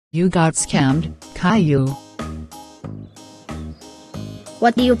You got scammed, Caillou.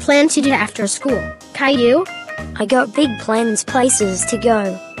 What do you plan to do after school, Caillou? I got big plans, places to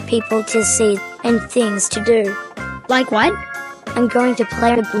go, people to see, and things to do. Like what? I'm going to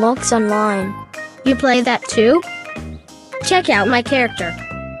play Roblox online. You play that too? Check out my character.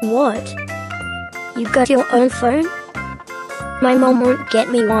 What? You got your own phone? My mom won't get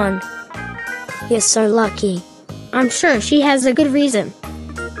me one. You're so lucky. I'm sure she has a good reason.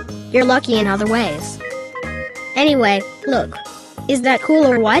 You're lucky in other ways. Anyway, look. Is that cool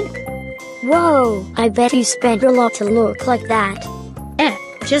or what? Whoa, I bet you spent a lot to look like that.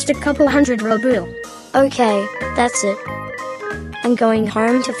 Just a couple hundred robu. Okay, that's it. I'm going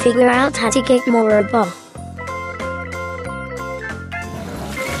home to figure out how to get more robu.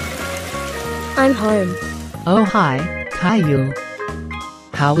 I'm home. Oh hi, Caillou.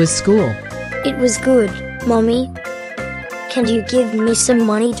 How was school? It was good, Mommy. Can you give me some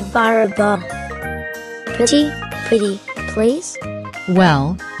money to buy a robu? Pretty, please?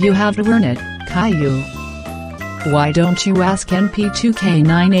 Well, you have to earn it, Caillou. Why don't you ask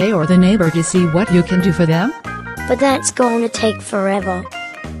NP2K9A or the neighbor to see what you can do for them? But that's going to take forever.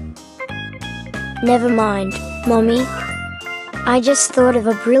 Never mind, Mommy. I just thought of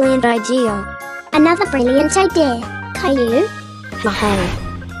a brilliant idea. Another brilliant idea, Caillou. Hey.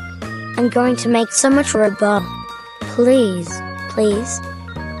 I'm going to make so much robu. Please.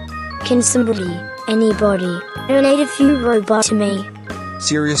 Can somebody, anybody, donate a few robu to me?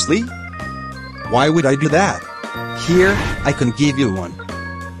 Seriously? Why would I do that? Here, I can give you one.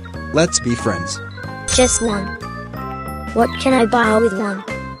 Let's be friends. Just one. What can I buy with one?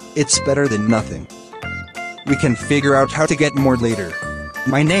 It's better than nothing. We can figure out how to get more later.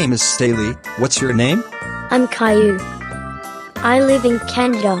 My name is Staley. What's your name? I'm Caillou. I live in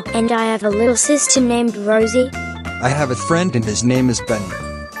Canada and I have a little sister named Rosie. I have a friend and his name is Benny.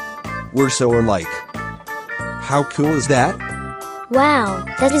 We're so alike. How cool is that? Wow,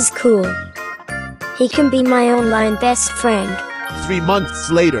 that is cool. He can be my online best friend. 3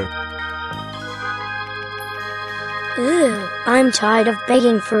 months later. Ugh, I'm tired of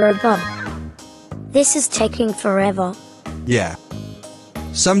begging for a bug. This is taking forever. Yeah.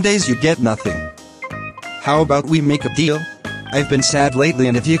 Some days you get nothing. How about we make a deal? I've been sad lately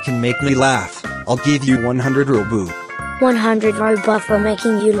and if you can make me laugh, I'll give you 100 robu. 100 robu for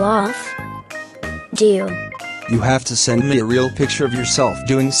making you laugh? Deal. You have to send me a real picture of yourself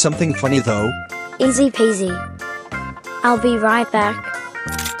doing something funny though. Easy peasy. I'll be right back.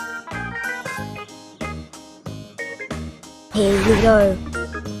 Here you go.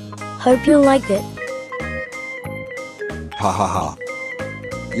 Hope you like it. Ha ha ha.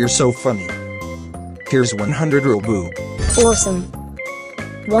 You're so funny. Here's 100 robu. Awesome.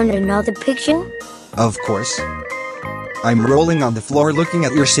 Want another picture? Of course. I'm rolling on the floor looking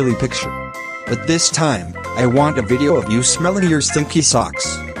at your silly picture. But this time, I want a video of you smelling your stinky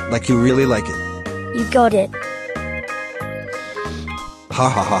socks, like you really like it. You got it. Ha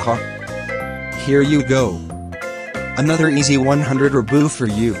ha ha ha. Here you go. Another easy 100 robu for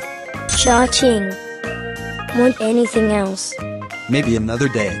you. Cha-ching. Want anything else? Maybe another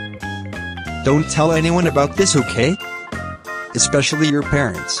day. Don't tell anyone about this, okay? Especially your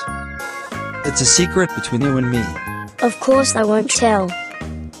parents. It's a secret between you and me. Of course I won't tell.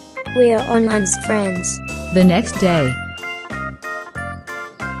 We are online friends. The next day.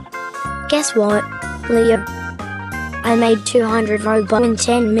 Guess what, Leo? I made 200 robu in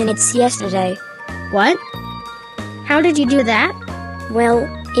 10 minutes yesterday. What? How did you do that? Well,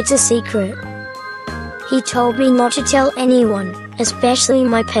 it's a secret. He told me not to tell anyone, especially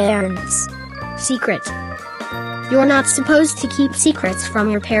my parents. Secret. You're not supposed to keep secrets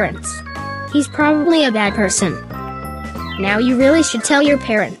from your parents. He's probably a bad person. Now you really should tell your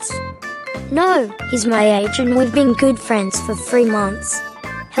parents. No, he's my age and we've been good friends for 3 months.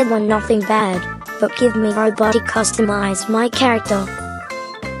 Had won nothing bad, but give me robu to customize my character.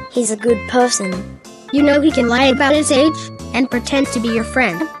 He's a good person. You know he can lie about his age and pretend to be your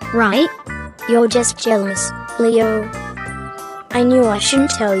friend, right? You're just jealous, Leo. I knew I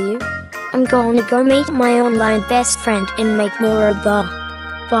shouldn't tell you. I'm going to go meet my online best friend and make more robu.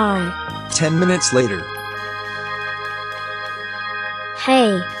 Bye. 10 minutes later.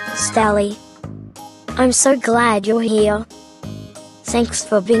 Hey, Stally. I'm so glad you're here. Thanks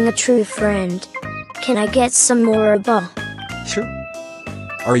for being a true friend. Can I get some more robu? Sure.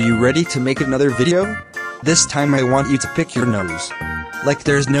 Are you ready to make another video? This time I want you to pick your nose. Like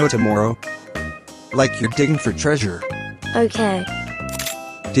there's no tomorrow. Like you're digging for treasure. Okay.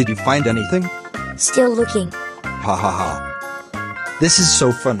 Did you find anything? Still looking. Ha ha ha. This is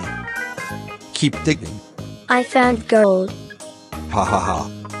so funny. Keep digging. I found gold. Ha ha ha.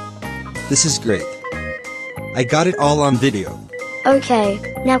 This is great. I got it all on video. Okay,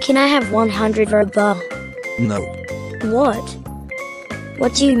 now can I have 100 Robux? No. What?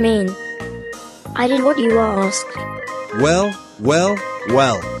 What do you mean? I did what you asked. Well.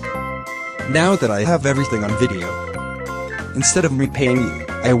 Now that I have everything on video, instead of me paying you,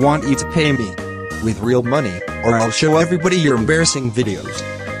 I want you to pay me with real money, or I'll show everybody your embarrassing videos.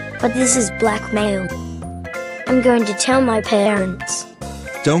 But this is blackmail. I'm going to tell my parents.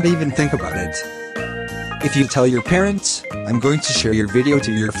 Don't even think about it. If you tell your parents, I'm going to share your video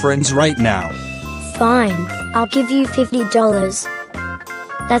to your friends right now. Fine, I'll give you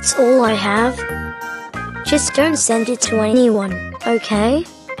 $50. That's all I have. Just don't send it to anyone, okay?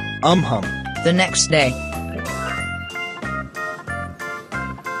 Hum. The next day.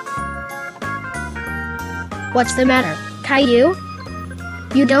 What's the matter, Caillou?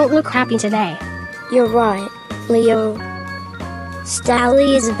 You don't look happy today. You're right, Leo.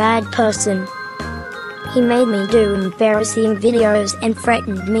 Stally is a bad person. He made me do embarrassing videos and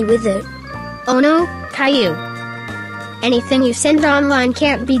threatened me with it. Oh no, Caillou. Anything you send online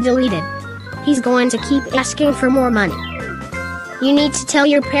can't be deleted. He's going to keep asking for more money. You need to tell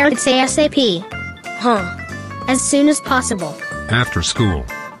your parents ASAP. Huh? As soon as possible. After school.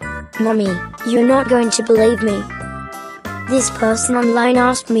 Mommy, you're not going to believe me. This person online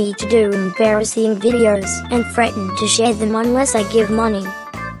asked me to do embarrassing videos and threatened to share them unless I give money.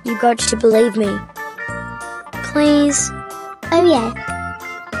 You got to believe me. Please? Oh yeah.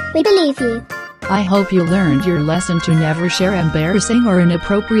 We believe you. I hope you learned your lesson to never share embarrassing or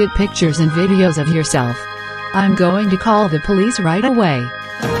inappropriate pictures and videos of yourself. I'm going to call the police right away.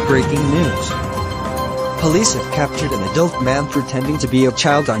 Breaking news. Police have captured an adult man pretending to be a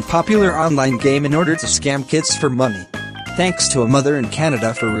child on popular online game in order to scam kids for money. Thanks to a mother in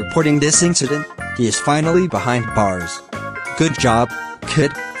Canada for reporting this incident, he is finally behind bars. Good job,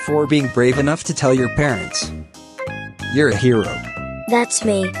 kid, for being brave enough to tell your parents. You're a hero. That's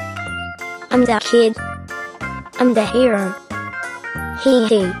me. I'm that kid. I'm the hero. Hee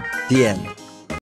hee. The end.